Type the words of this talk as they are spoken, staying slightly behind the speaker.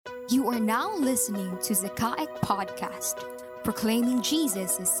You are now listening to Zakaic Podcast, proclaiming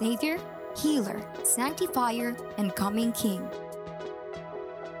Jesus as Savior, Healer, Sanctifier, and Coming King.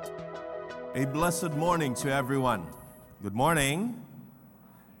 A blessed morning to everyone. Good morning.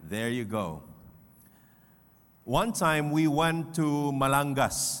 There you go. One time we went to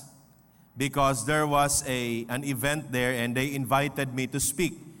Malangas because there was an event there and they invited me to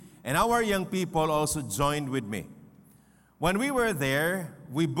speak. And our young people also joined with me. When we were there,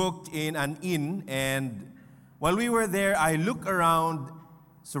 we booked in an inn, and while we were there, I looked around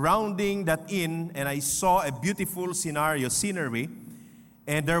surrounding that inn and I saw a beautiful scenery,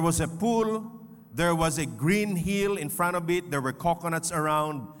 and there was a pool, there was a green hill in front of it, there were coconuts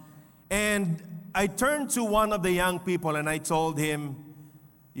around, and I turned to one of the young people and I told him,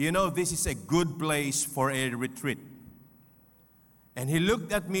 you know, this is a good place for a retreat. And he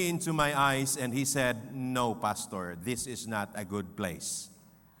looked at me into my eyes and he said, no, Pastor, this is not a good place.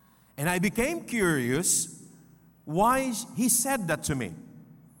 And I became curious why he said that to me.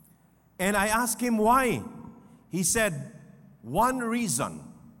 And I asked him why. He said, one reason,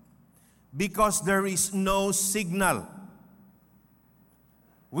 because there is no signal.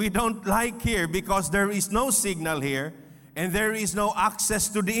 We don't like here because there is no signal here and there is no access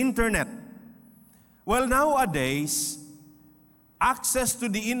to the internet. Well, nowadays, access to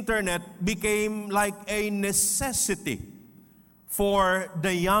the internet became like a necessity for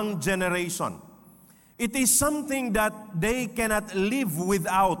the young generation. It is something that they cannot live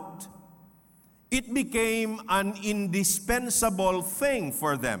without. It became an indispensable thing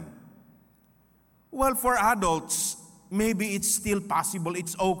for them. Well, for adults, maybe it's still possible,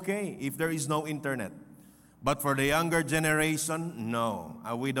 it's okay if there is no internet. But for the younger generation, no,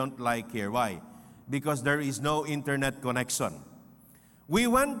 we don't like here. Why? Because there is no internet connection. We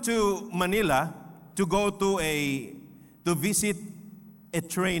went to Manila to go to visit a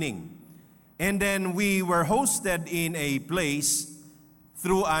training. And then we were hosted in a place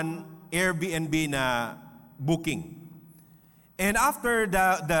through an Airbnb na booking. And after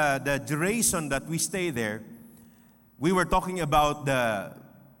the duration that we stay there, we were talking about the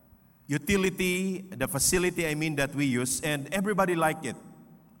utility, the facility, that we use, and everybody liked it.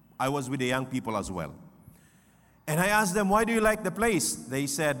 I was with the young people as well. And I asked them, why do you like the place? They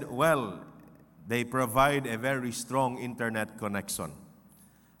said, well, they provide a very strong internet connection.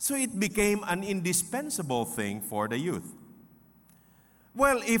 So it became an indispensable thing for the youth.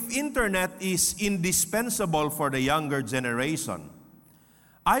 Well, if internet is indispensable for the younger generation,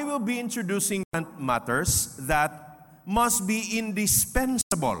 I will be introducing matters that must be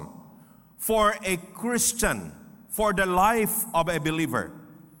indispensable for a Christian, for the life of a believer.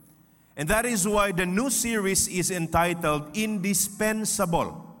 And that is why the new series is entitled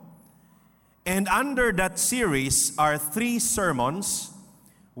Indispensable. And under that series are 3 sermons.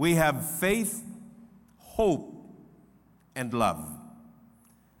 We have faith, hope, and love.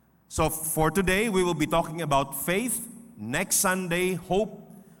 So for today, we will be talking about faith. Next Sunday, hope.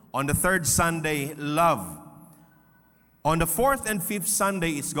 On the 3rd Sunday, love. On the 4th and 5th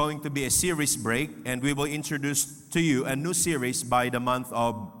Sunday, it's going to be a series break, and we will introduce to you a new series by the month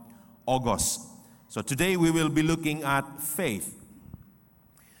of August. So today we will be looking at faith.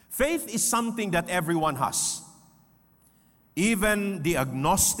 Faith is something that everyone has. Even the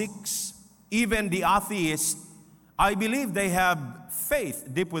agnostics, even the atheists, I believe they have faith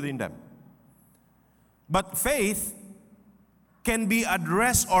deep within them. But faith can be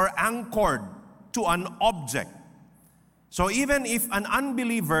addressed or anchored to an object. So even if an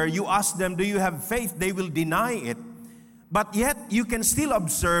unbeliever, you ask them, do you have faith? They will deny it. But yet, you can still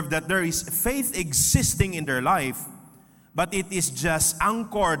observe that there is faith existing in their life, but it is just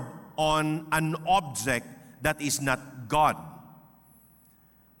anchored on an object that is not God.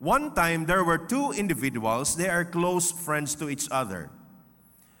 One time, there were 2 individuals. They are close friends to each other.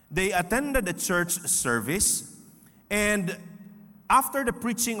 They attended a church service, and after the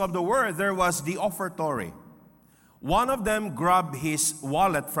preaching of the word, there was the offertory. One of them grabbed his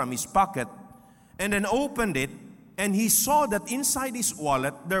wallet from his pocket and then opened it, and he saw that inside his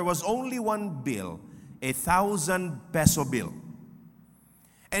wallet there was only one bill, 1,000 peso bill.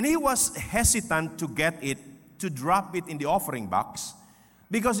 And he was hesitant to get it, to drop it in the offering box,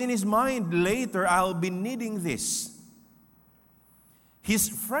 because in his mind, later I'll be needing this. His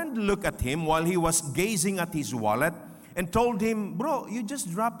friend looked at him while he was gazing at his wallet and told him, bro, you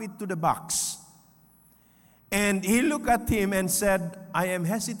just drop it to the box. And he looked at him and said, I am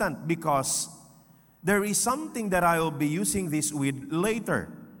hesitant because there is something that I will be using this with later.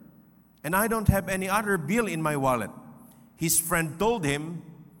 And I don't have any other bill in my wallet. His friend told him,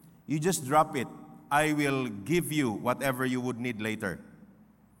 you just drop it. I will give you whatever you would need later.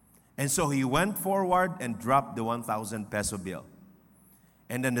 And so he went forward and dropped the 1,000 peso bill.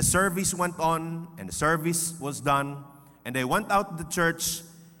 And then the service went on, and the service was done, and they went out to the church,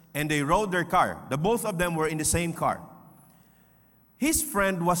 and they rode their car. The both of them were in the same car. His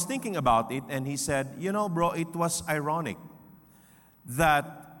friend was thinking about it, and he said, you know, bro, it was ironic that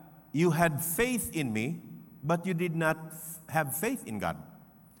you had faith in me, but you did not have faith in God.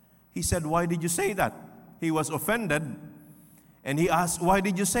 He said, why did you say that? He was offended, and he asked, why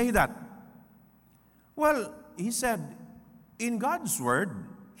did you say that? Well, he said, in God's word,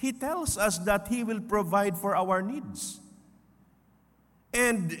 He tells us that He will provide for our needs.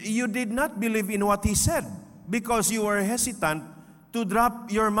 And you did not believe in what He said because you were hesitant to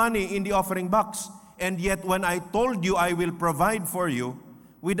drop your money in the offering box. And yet when I told you I will provide for you,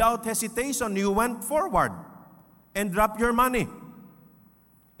 without hesitation, you went forward and dropped your money.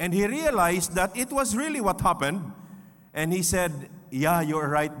 And he realized that it was really what happened. And he said, yeah, you're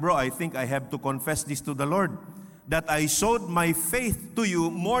right, bro. I think I have to confess this to the Lord, that I showed my faith to you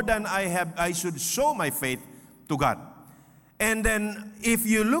more than I should show my faith to God. And then if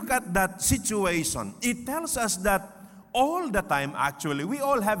you look at that situation, it tells us that all the time, actually, we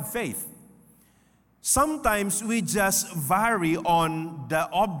all have faith. Sometimes we just vary on the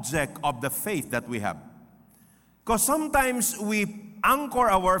object of the faith that we have. Because sometimes we anchor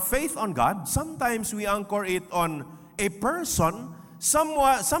our faith on God. Sometimes we anchor it on a person.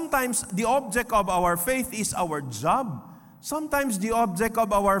 Sometimes the object of our faith is our job. Sometimes the object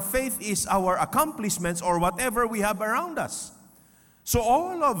of our faith is our accomplishments or whatever we have around us. So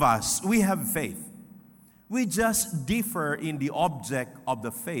all of us, we have faith. We just differ in the object of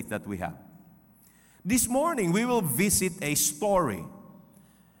the faith that we have. This morning, we will visit a story,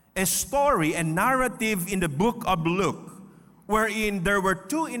 a narrative in the book of Luke, wherein there were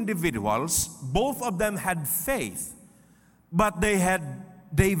two individuals. Both of them had faith, but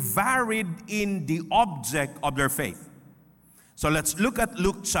they varied in the object of their faith. So let's look at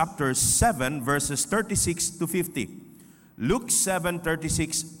Luke chapter 7, verses 36 to 50. Luke 7,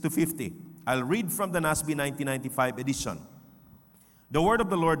 36 to 50. I'll read from the NASB 1995 edition. The word of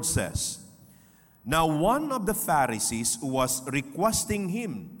the Lord says, now one of the Pharisees was requesting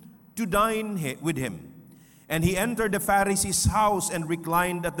him to dine with him. And he entered the Pharisee's house and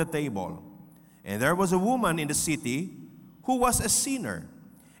reclined at the table. And there was a woman in the city who was a sinner.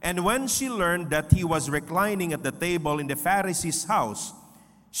 And when she learned that he was reclining at the table in the Pharisee's house,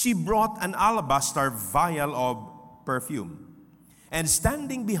 she brought an alabaster vial of perfume. And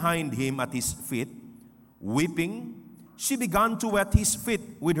standing behind him at his feet, weeping, she began to wet his feet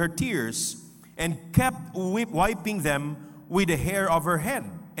with her tears and kept wiping them with the hair of her head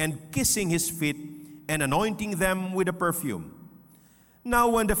and kissing his feet and anointing them with the perfume. Now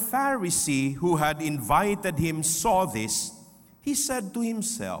when the Pharisee who had invited him saw this, he said to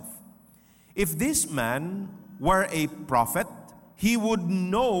himself, if this man were a prophet, he would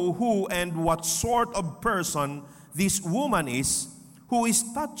know who and what sort of person this woman is who is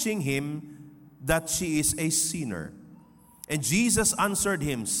touching him, that she is a sinner. And Jesus answered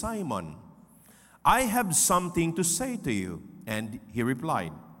him, Simon, I have something to say to you. And he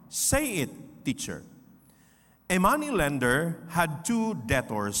replied, say it, teacher. A moneylender had two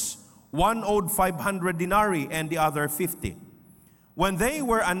debtors. One owed 500 denarii and the other 50. When they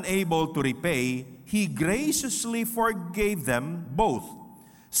were unable to repay, he graciously forgave them both.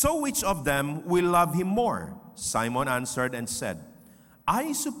 So which of them will love him more? Simon answered and said,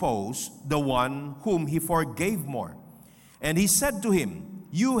 I suppose the one whom he forgave more. And he said to him,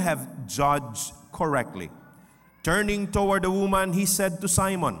 you have judged correctly. Turning toward the woman, he said to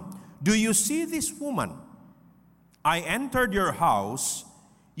Simon, do you see this woman? I entered your house.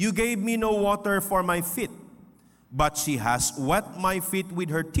 You gave me no water for my feet, but she has wet my feet with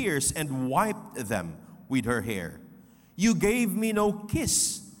her tears and wiped them with her hair. You gave me no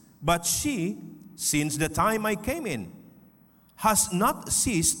kiss, but she, since the time I came in, has not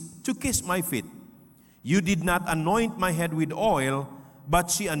ceased to kiss my feet. You did not anoint my head with oil,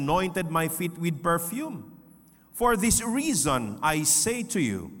 but she anointed my feet with perfume. For this reason, I say to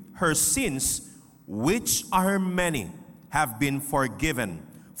you, her sins, which are many, have been forgiven.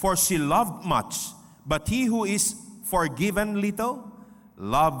 For she loved much, but he who is forgiven little,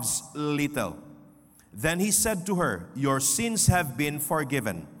 loves little. Then he said to her, your sins have been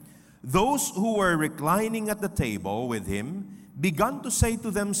forgiven. Those who were reclining at the table with him began to say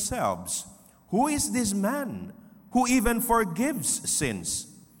to themselves, who is this man who even forgives sins?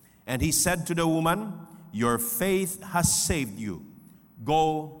 And he said to the woman, your faith has saved you.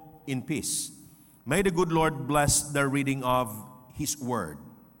 Go in peace. May the good Lord bless the reading of His word.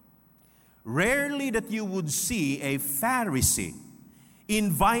 Rarely that you would see a Pharisee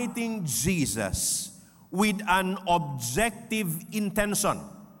inviting Jesus with an objective intention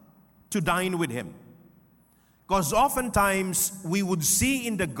to dine with him. Because oftentimes we would see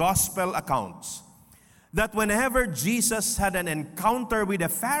in the gospel accounts that whenever Jesus had an encounter with a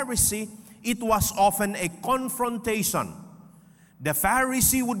Pharisee, it was often a confrontation. The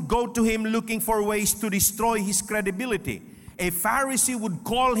Pharisee would go to him looking for ways to destroy his credibility. A Pharisee would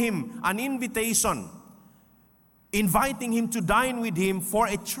call him an invitation, inviting him to dine with him for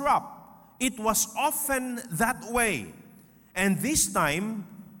a trap. It was often that way. And this time,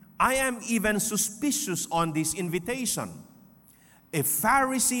 I am even suspicious on this invitation. A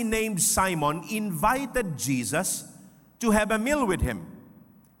Pharisee named Simon invited Jesus to have a meal with him.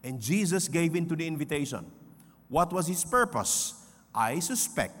 And Jesus gave in to the invitation. What was his purpose? I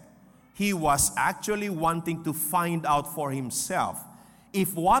suspect he was actually wanting to find out for himself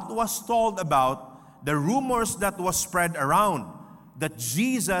if what was told about the rumors that was spread around, that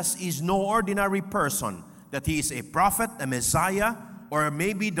Jesus is no ordinary person, that he is a prophet, a Messiah, or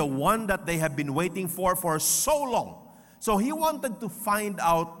maybe the one that they have been waiting for so long. So he wanted to find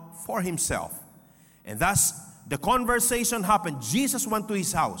out for himself. And thus, the conversation happened. Jesus went to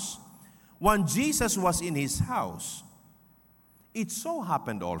his house. When Jesus was in his house, it so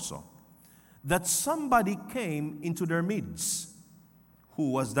happened also that somebody came into their midst.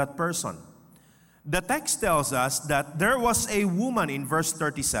 Who was that person? The text tells us that there was a woman in verse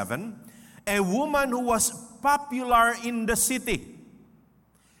 37, a woman who was popular in the city.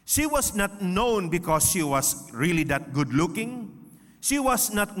 She was not known because she was really that good looking. She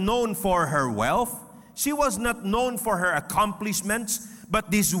was not known for her wealth. She was not known for her accomplishments.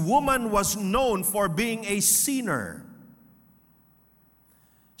 But this woman was known for being a sinner.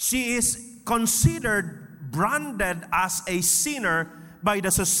 She is considered, branded as a sinner by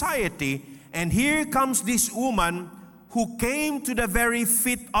the society. And here comes this woman who came to the very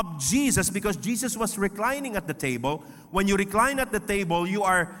feet of Jesus, because Jesus was reclining at the table. When you recline at the table, you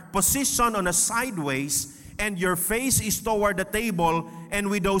are positioned on a sideways, and your face is toward the table, and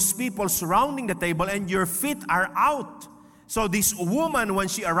with those people surrounding the table, and your feet are out. So this woman, when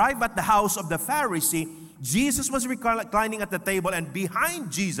she arrived at the house of the Pharisee, Jesus was reclining at the table, and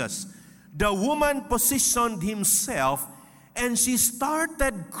behind Jesus, the woman positioned himself, and she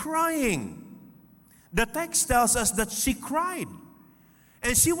started crying. The text tells us that she cried.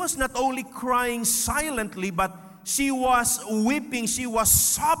 And she was not only crying silently, but she was weeping, she was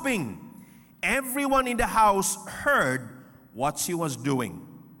sobbing. Everyone in the house heard what she was doing.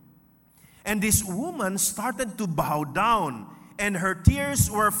 And this woman started to bow down, and her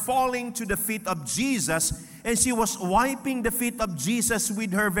tears were falling to the feet of Jesus, and she was wiping the feet of Jesus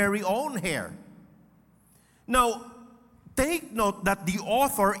with her very own hair. Now, take note that the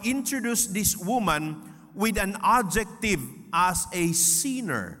author introduced this woman with an adjective as a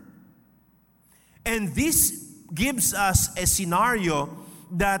sinner. And this gives us a scenario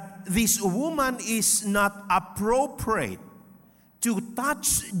that this woman is not appropriate to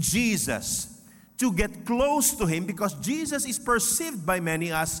touch Jesus, to get close to him, because Jesus is perceived by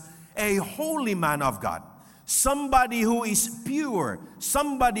many as a holy man of God. Somebody who is pure,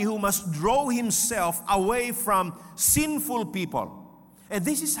 somebody who must draw himself away from sinful people. And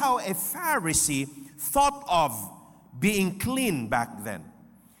this is how a Pharisee thought of being clean back then.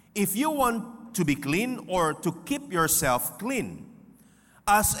 If you want to be clean or to keep yourself clean,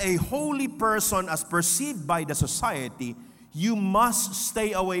 as a holy person, as perceived by the society, you must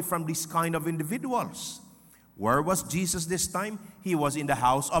stay away from this kind of individuals. Where was Jesus this time? He was in the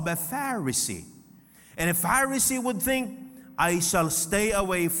house of a Pharisee. And a Pharisee would think, I shall stay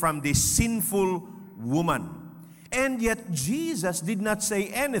away from this sinful woman. And yet Jesus did not say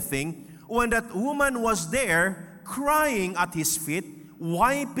anything when that woman was there crying at his feet,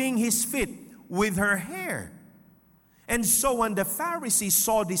 wiping his feet with her hair. And so when the Pharisee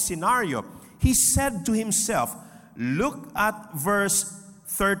saw this scenario, he said to himself, look at verse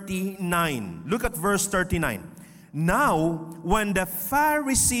 39. Look at verse 39. Now, when the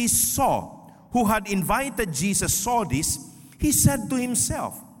Pharisee saw, who had invited Jesus, saw this, he said to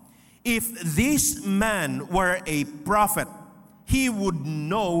himself, if this man were a prophet, he would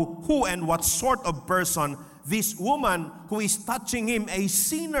know who and what sort of person this woman who is touching him, a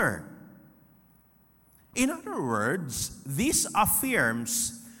sinner. In other words, this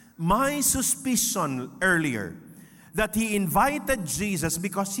affirms my suspicion earlier that he invited Jesus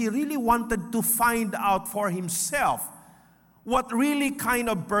because he really wanted to find out for himself what really kind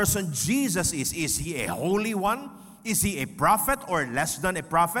of person Jesus is. Is he a holy one? Is he a prophet or less than a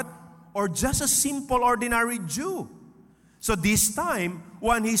prophet? Or just a simple ordinary Jew? So this time,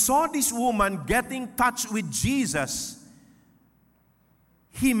 when he saw this woman getting touched with Jesus,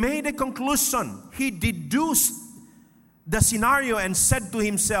 he made a conclusion. He deduced the scenario and said to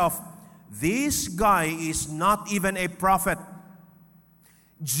himself, this guy is not even a prophet.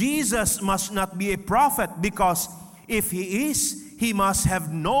 Jesus must not be a prophet, because if he is, he must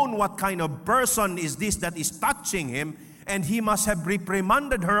have known what kind of person is this that is touching him, and he must have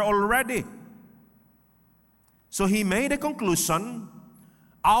reprimanded her already. So he made a conclusion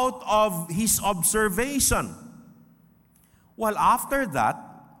out of his observation. Well, after that,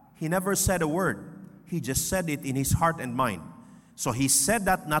 he never said a word. He just said it in his heart and mind. So he said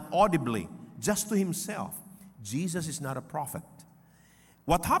that not audibly, just to himself. Jesus is not a prophet.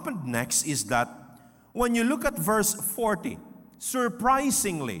 What happened next is that when you look at verse 40,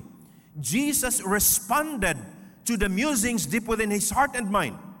 surprisingly, Jesus responded to the musings deep within his heart and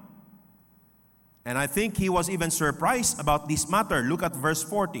mind. And I think he was even surprised about this matter. Look at verse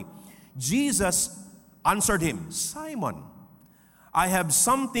 40. Jesus answered him, Simon, I have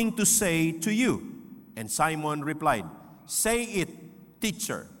something to say to you. And Simon replied, say it,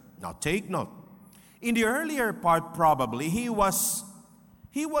 teacher. Now take note. In the earlier part, probably, he was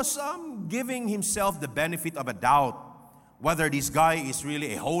giving himself the benefit of a doubt whether this guy is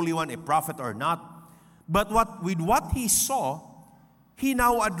really a holy one, a prophet or not. But with what he saw, he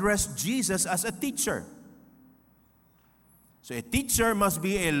now addressed Jesus as a teacher. So a teacher must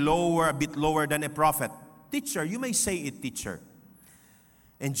be a bit lower than a prophet. Teacher, you may say it, teacher.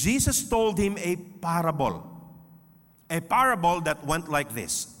 And Jesus told him a parable that went like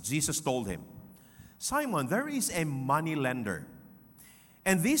this. Jesus told him, Simon, there is a money lender.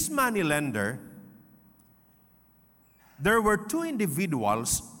 And this money lender, there were two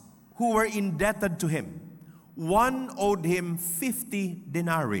individuals who were indebted to him. One owed him 50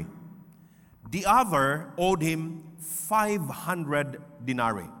 denarii. The other owed him 500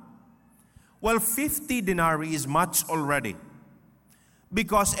 denarii. Well, 50 denarii is much already,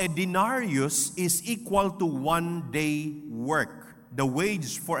 because a denarius is equal to 1 day work, the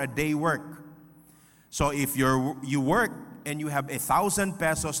wage for a day work. So if you work and you have 1,000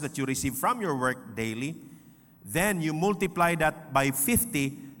 pesos that you receive from your work daily, then you multiply that by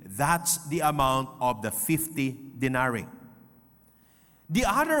 50, that's the amount of the 50 denarii. The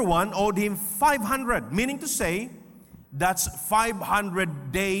other one owed him 500, meaning to say, that's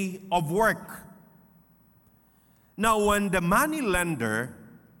 500 days of work. Now, when the money lender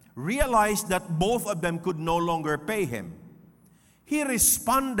realized that both of them could no longer pay him, he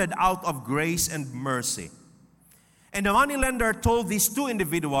responded out of grace and mercy. And the money lender told these two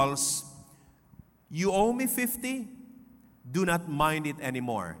individuals, you owe me 50, do not mind it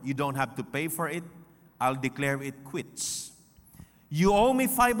anymore. You don't have to pay for it. I'll declare it quits. You owe me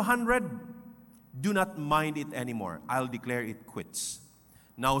 500, do not mind it anymore. I'll declare it quits.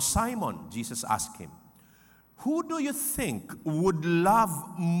 Now Simon, Jesus asked him, who do you think would love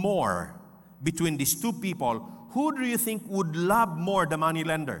more between these two people? Who do you think would love more the money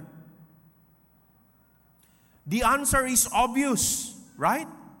lender? The answer is obvious, right?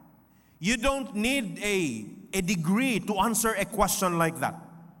 You don't need a degree to answer a question like that.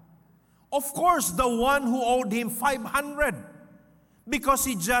 Of course, the one who owed him 500, because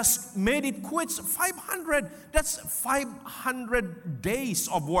he just made it quits. 500, that's 500 days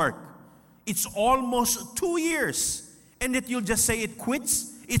of work. It's almost 2 years. And that you'll just say it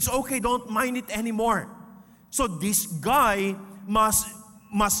quits? It's okay, don't mind it anymore. So this guy must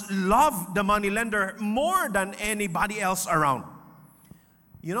love the moneylender more than anybody else around.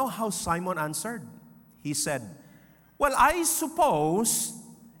 You know how Simon answered? He said, well, I suppose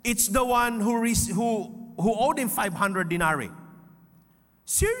it's the one who owed him 500 denarii.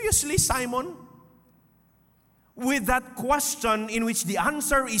 Seriously, Simon? With that question in which the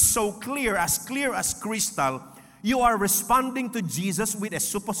answer is so clear as crystal, you are responding to Jesus with a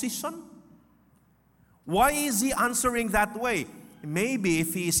supposition? Why is he answering that way? Maybe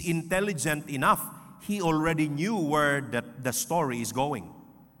if he is intelligent enough, he already knew where the story is going.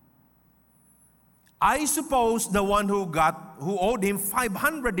 I suppose the one who owed him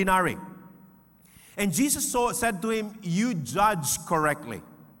 500 denarii. And Jesus said to him, you judge correctly.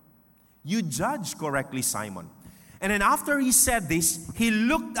 You judge correctly, Simon. And then after he said this, he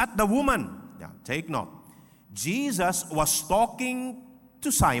looked at the woman. Now, take note. Jesus was talking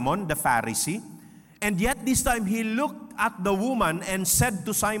to Simon, the Pharisee, and yet this time he looked at the woman and said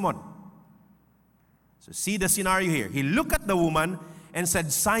to Simon. So see the scenario here. He looked at the woman and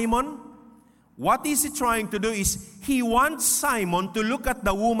said, Simon, what is he trying to do is he wants Simon to look at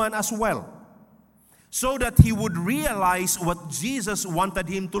the woman as well, so that he would realize what Jesus wanted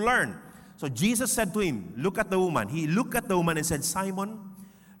him to learn. So Jesus said to him, look at the woman. He looked at the woman and said, Simon,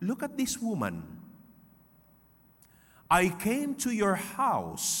 look at this woman. I came to your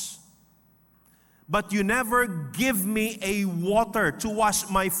house, but you never give me a water to wash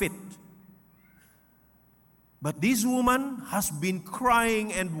my feet. But this woman has been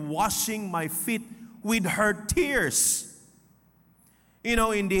crying and washing my feet with her tears. You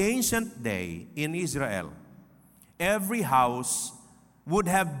know, in the ancient day in Israel, every house would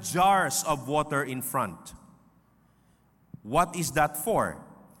have jars of water in front. What is that for?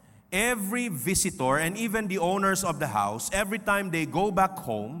 Every visitor and even the owners of the house, every time they go back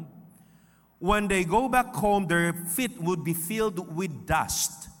home, when they go back home, their feet would be filled with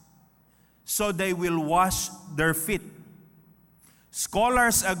dust. So they will wash their feet.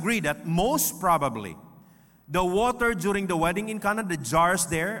 Scholars agree that most probably the water during the wedding in Cana, the jars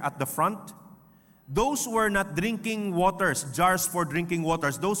there at the front, those were not drinking waters, jars for drinking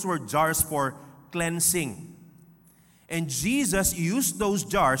waters. Those were jars for cleansing. And Jesus used those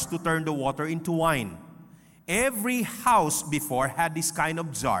jars to turn the water into wine. Every house before had this kind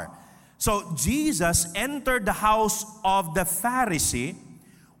of jar. So Jesus entered the house of the Pharisee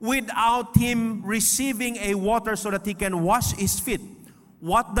without him receiving a water so that he can wash his feet.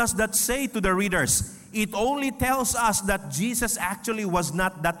 What does that say to the readers? It only tells us that Jesus actually was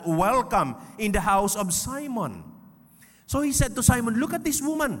not that welcome in the house of Simon. So he said to Simon, look at this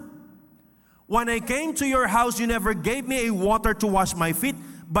woman. When I came to your house, you never gave me a water to wash my feet,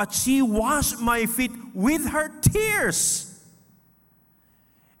 but she washed my feet with her tears.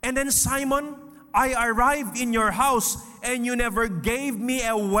 And then Simon, I arrived in your house and you never gave me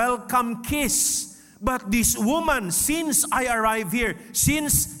a welcome kiss. But this woman, since I arrived here,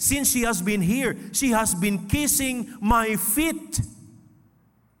 since she has been here, she has been kissing my feet.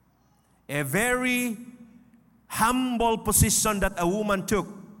 A very humble position that a woman took.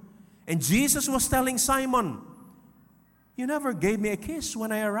 And Jesus was telling Simon, you never gave me a kiss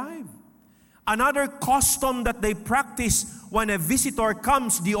when I arrived. Another custom that they practice when a visitor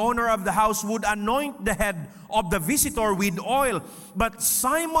comes, the owner of the house would anoint the head of the visitor with oil. But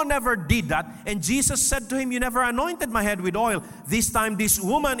Simon never did that. And Jesus said to him, you never anointed my head with oil. This time this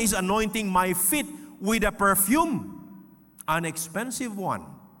woman is anointing my feet with a perfume, an expensive one.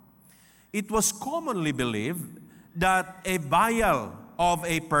 It was commonly believed that a vial of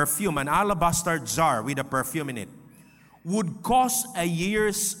a perfume, an alabaster jar with a perfume in it, would cost a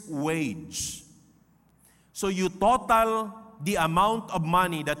year's wage. So you total the amount of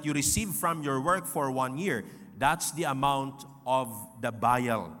money that you receive from your work for 1 year. That's the amount of the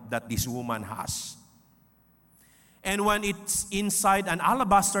vial that this woman has. And when it's inside an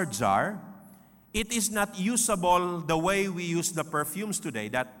alabaster jar, it is not usable the way we use the perfumes today,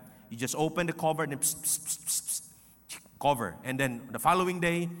 that you just open the cover and cover, and then the following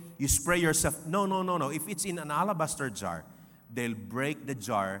day you spray yourself. No. If it's in an alabaster jar, they'll break the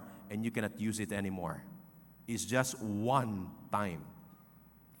jar and you cannot use it anymore. It's just one time.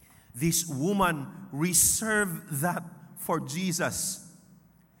 This woman reserved that for Jesus.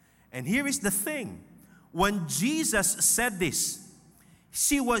 And here is the thing. When Jesus said this,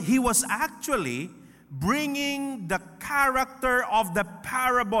 he was actually bringing the character of the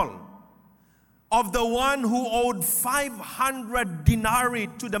parable of the one who owed 500 denarii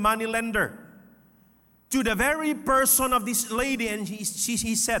to the moneylender, to the very person of this lady. And he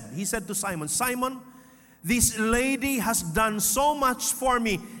said to Simon, Simon, this lady has done so much for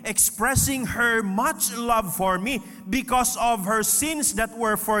me, expressing her much love for me because of her sins that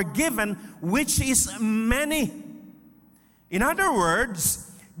were forgiven, which is many. In other words,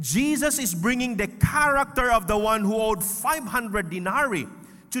 Jesus is bringing the character of the one who owed 500 denarii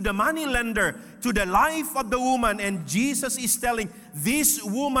to the moneylender, to the life of the woman. And Jesus is telling, this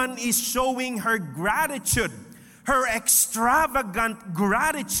woman is showing her gratitude, her extravagant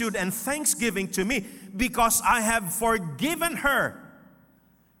gratitude and thanksgiving to me, because I have forgiven her.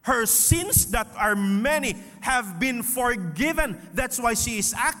 Her sins that are many have been forgiven. That's why she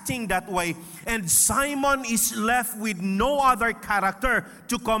is acting that way. And Simon is left with no other character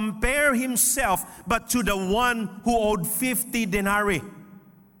to compare himself but to the one who owed 50 denarii.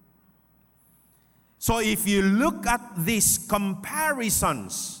 So if you look at these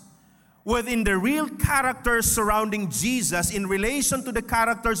comparisons within the real characters surrounding Jesus in relation to the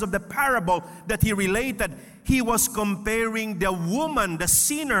characters of the parable that he related, he was comparing the woman, the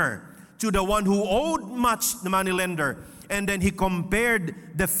sinner, to the one who owed much, the moneylender. And then he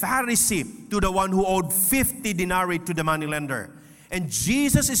compared the Pharisee to the one who owed 50 denarii to the moneylender. And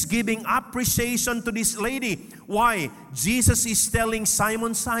Jesus is giving appreciation to this lady. Why? Jesus is telling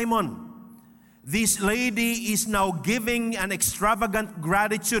Simon, Simon, this lady is now giving an extravagant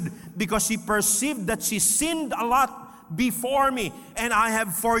gratitude because she perceived that she sinned a lot before me and I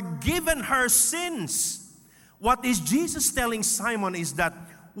have forgiven her sins. What is Jesus telling Simon is that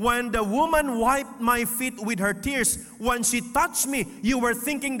when the woman wiped my feet with her tears, when she touched me, you were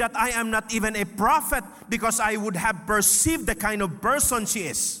thinking that I am not even a prophet because I would have perceived the kind of person she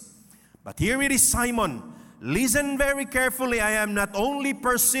is. But here it is, Simon. Listen very carefully. I am not only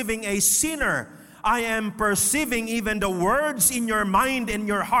perceiving a sinner, I am perceiving even the words in your mind and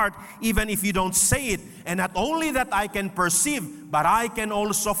your heart, even if you don't say it. And not only that I can perceive, but I can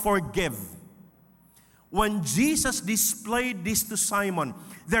also forgive. When Jesus displayed this to Simon,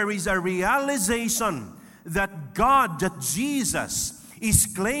 there is a realization that God, that Jesus, is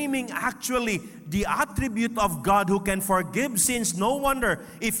claiming actually the attribute of God who can forgive sins. No wonder,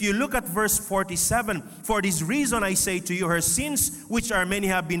 if you look at verse 47, for this reason I say to you, her sins, which are many,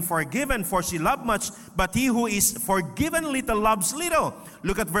 have been forgiven, for she loved much, but he who is forgiven little loves little.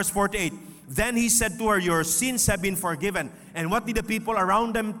 Look at verse 48. Then he said to her, your sins have been forgiven. And what did the people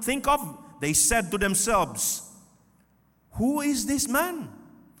around them think of? They said to themselves, who is this man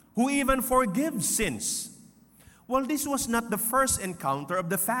who even forgives sins? Well, this was not the first encounter of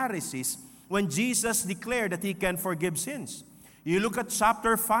the Pharisees when Jesus declared that he can forgive sins. You look at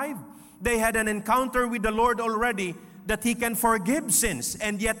chapter 5, they had an encounter with the Lord already that he can forgive sins,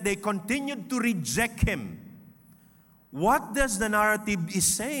 and yet they continued to reject him. What does the narrative is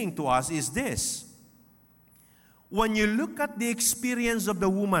saying to us is this. When you look at the experience of the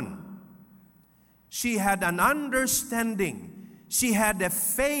woman, she had an understanding, she had a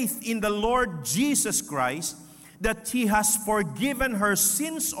faith in the Lord Jesus Christ, that he has forgiven her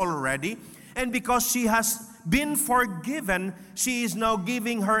sins already, and because she has been forgiven, she is now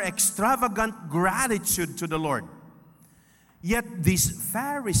giving her extravagant gratitude to the Lord. Yet this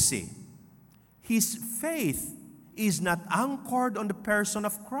Pharisee, his faith is not anchored on the person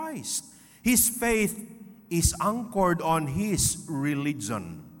of Christ. His faith is anchored on his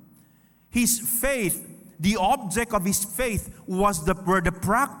religion. His faith, the object of his faith were the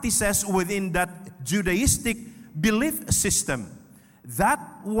practices within that Judaistic belief system. That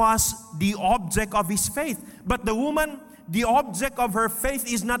was the object of his faith. But the woman, the object of her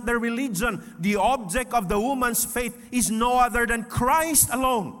faith is not the religion. The object of the woman's faith is no other than Christ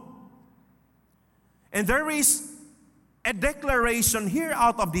alone. And there is a declaration here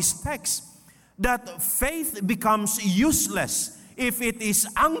out of this text that faith becomes useless if it is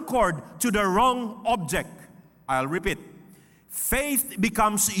anchored to the wrong object. I'll repeat. Faith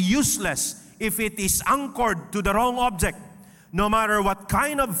becomes useless if it is anchored to the wrong object. No matter what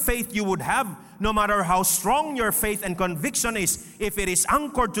kind of faith you would have, no matter how strong your faith and conviction is, if it is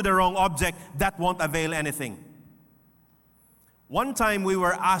anchored to the wrong object, that won't avail anything. One time we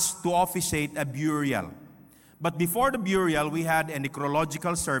were asked to officiate a burial. But before the burial, we had a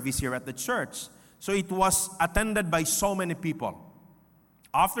necrological service here at the church. So it was attended by so many people.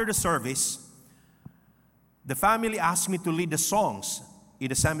 After the service, the family asked me to lead the songs in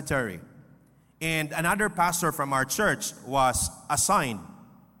the cemetery. And another pastor from our church was assigned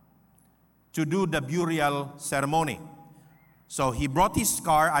to do the burial ceremony. So he brought his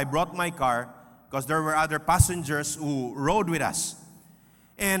car, I brought my car, because there were other passengers who rode with us.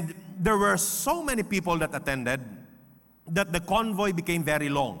 And there were so many people that attended that the convoy became very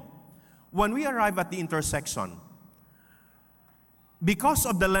long. When we arrived at the intersection, because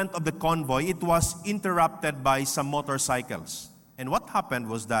of the length of the convoy, it was interrupted by some motorcycles. And what happened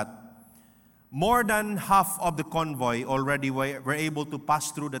was that more than half of the convoy already were able to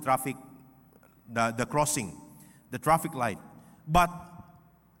pass through the traffic, the crossing, the traffic light. But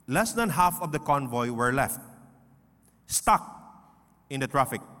less than half of the convoy were left, stuck in the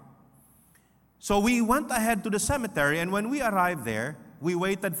traffic. So we went ahead to the cemetery, and when we arrived there, we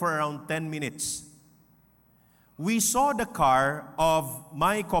waited for around 10 minutes. We saw the car of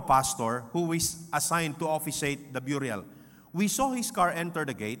my co-pastor, who is assigned to officiate the burial. We saw his car enter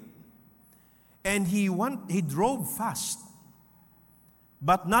the gate, and he drove fast,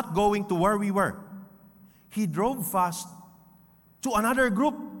 but not going to where we were. He drove fast to another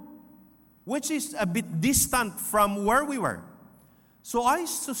group, which is a bit distant from where we were. So I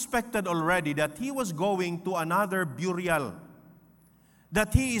suspected already that he was going to another burial,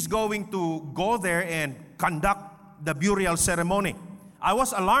 that he is going to go there and conduct the burial ceremony. I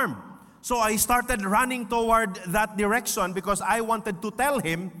was alarmed. So I started running toward that direction because I wanted to tell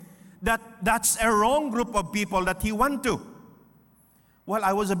him that that's a wrong group of people that he went to. Well,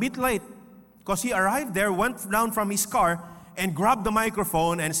 I was a bit late because he arrived there, went down from his car, and grabbed the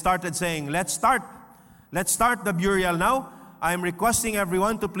microphone and started saying, let's start the burial now. I'm requesting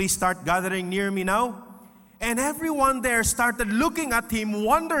everyone to please start gathering near me now. And everyone there started looking at him,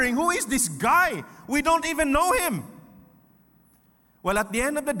 wondering, who is this guy? We don't even know him. Well, at the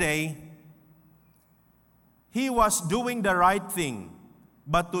end of the day, he was doing the right thing,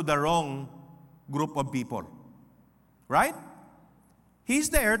 but to the wrong group of people. Right? He's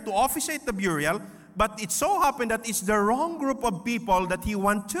there to officiate the burial, but it so happened that it's the wrong group of people that he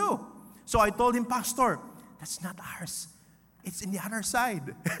went to. So I told him, Pastor, that's not ours. It's in the other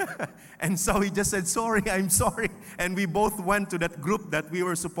side. And so he just said, sorry, I'm sorry. And we both went to that group that we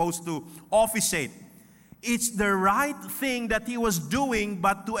were supposed to officiate. It's the right thing that he was doing,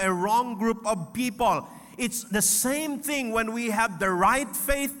 but to a wrong group of people. It's the same thing when we have the right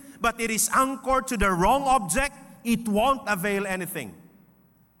faith, but it is anchored to the wrong object, it won't avail anything.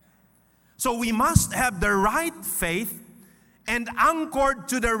 So we must have the right faith and anchored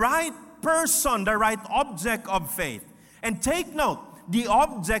to the right person, the right object of faith. And take note, the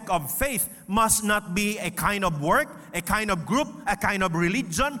object of faith must not be a kind of work, a kind of group, a kind of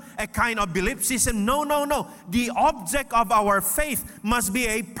religion, a kind of belief system. No, no, no. The object of our faith must be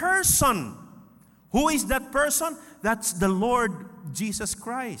a person. Who is that person? That's the Lord Jesus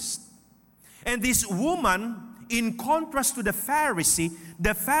Christ. And this woman, in contrast to the Pharisee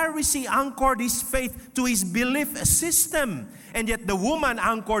anchored his faith to his belief system. And yet the woman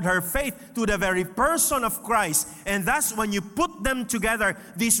anchored her faith to the very person of Christ. And thus, when you put them together,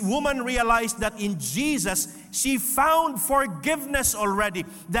 this woman realized that in Jesus, she found forgiveness already.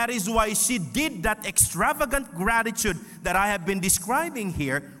 That is why she did that extravagant gratitude that I have been describing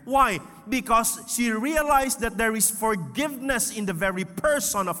here. Why? Because she realized that there is forgiveness in the very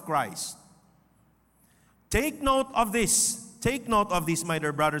person of Christ. Take note of this. Take note of this, my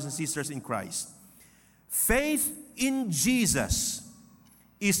dear brothers and sisters in Christ. Faith in Jesus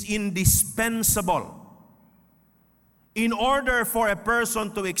is indispensable in order for a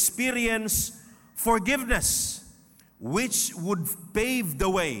person to experience forgiveness, which would pave the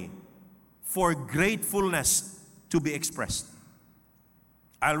way for gratefulness to be expressed.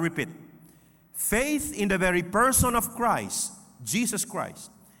 I'll repeat. Faith in the very person of Christ, Jesus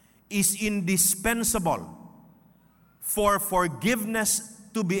Christ, is indispensable for forgiveness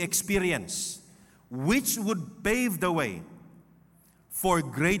to be experienced, which would pave the way for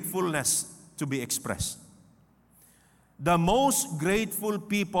gratefulness to be expressed. The most grateful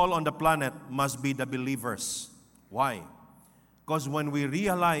people on the planet must be the believers. Why? Because when we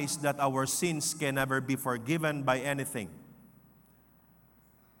realize that our sins can never be forgiven by anything,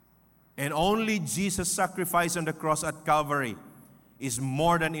 and only Jesus' sacrifice on the cross at Calvary is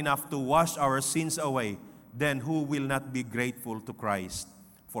more than enough to wash our sins away, then who will not be grateful to Christ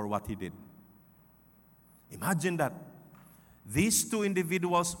for what He did? Imagine that. These two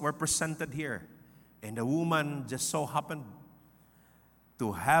individuals were presented here, and the woman just so happened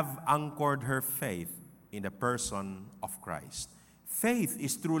to have anchored her faith in the person of Christ. Faith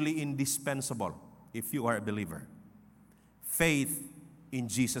is truly indispensable if you are a believer. Faith in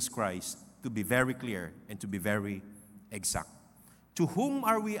Jesus Christ, to be very clear and to be very exact. To whom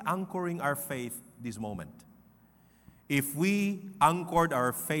are we anchoring our faith this moment? If we anchored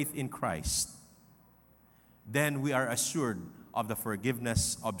our faith in Christ, then we are assured of the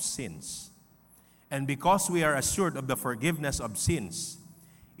forgiveness of sins. And because we are assured of the forgiveness of sins,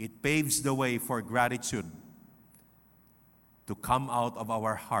 it paves the way for gratitude to come out of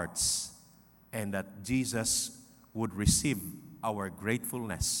our hearts, and that Jesus would receive our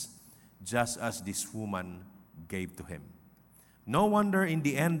gratefulness just as this woman gave to Him. No wonder in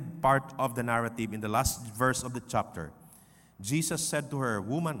the end part of the narrative, in the last verse of the chapter, Jesus said to her,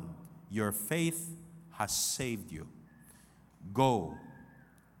 "Woman, your faith has saved you. Go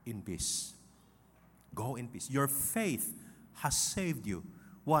in peace." Go in peace. Your faith has saved you.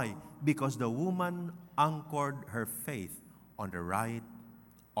 Why? Because the woman anchored her faith on the right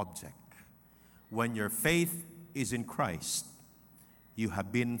object. When your faith is in Christ, you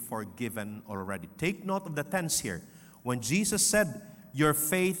have been forgiven already. Take note of the tense here. When Jesus said, "Your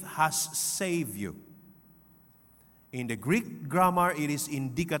faith has saved you," in the Greek grammar, it is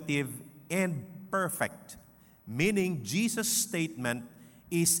indicative and perfect, meaning Jesus' statement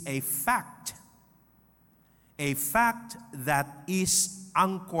is a fact that is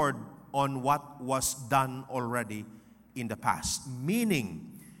anchored on what was done already in the past,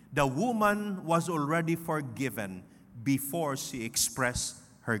 meaning the woman was already forgiven before she expressed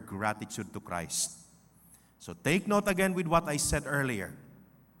her gratitude to Christ. So take note again with what I said earlier.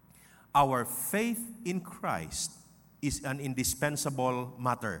 Our faith in Christ is an indispensable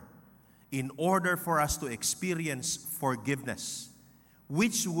matter in order for us to experience forgiveness,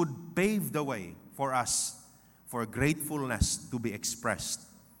 which would pave the way for us for gratefulness to be expressed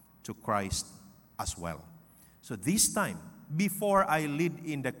to Christ as well. So this time, before I lead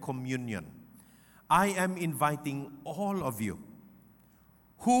in the communion, I am inviting all of you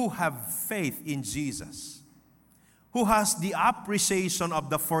who have faith in Jesus who has the appreciation of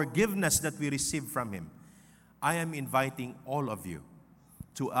the forgiveness that we receive from Him, I am inviting all of you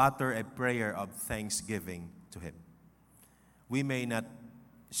to utter a prayer of thanksgiving to Him. We may not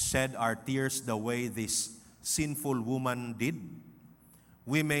shed our tears the way this sinful woman did.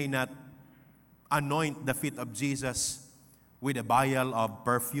 We may not anoint the feet of Jesus with a vial of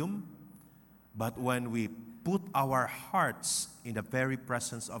perfume, but when we put our hearts in the very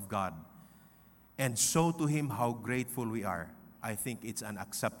presence of God and show to Him how grateful we are, I think it's an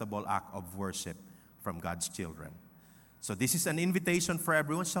acceptable act of worship from God's children. So this is an invitation for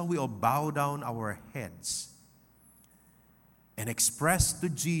everyone. Shall we all bow down our heads and express to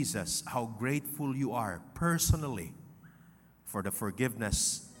Jesus how grateful you are personally for the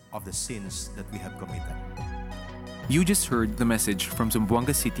forgiveness of the sins that we have committed. You just heard the message from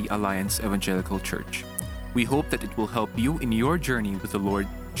Zamboanga City Alliance Evangelical Church. We hope that it will help you in your journey with the Lord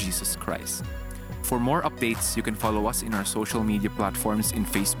Jesus Christ. For more updates, you can follow us in our social media platforms in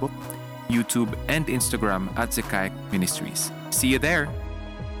Facebook, YouTube, and Instagram at Zechariah Ministries. See you there!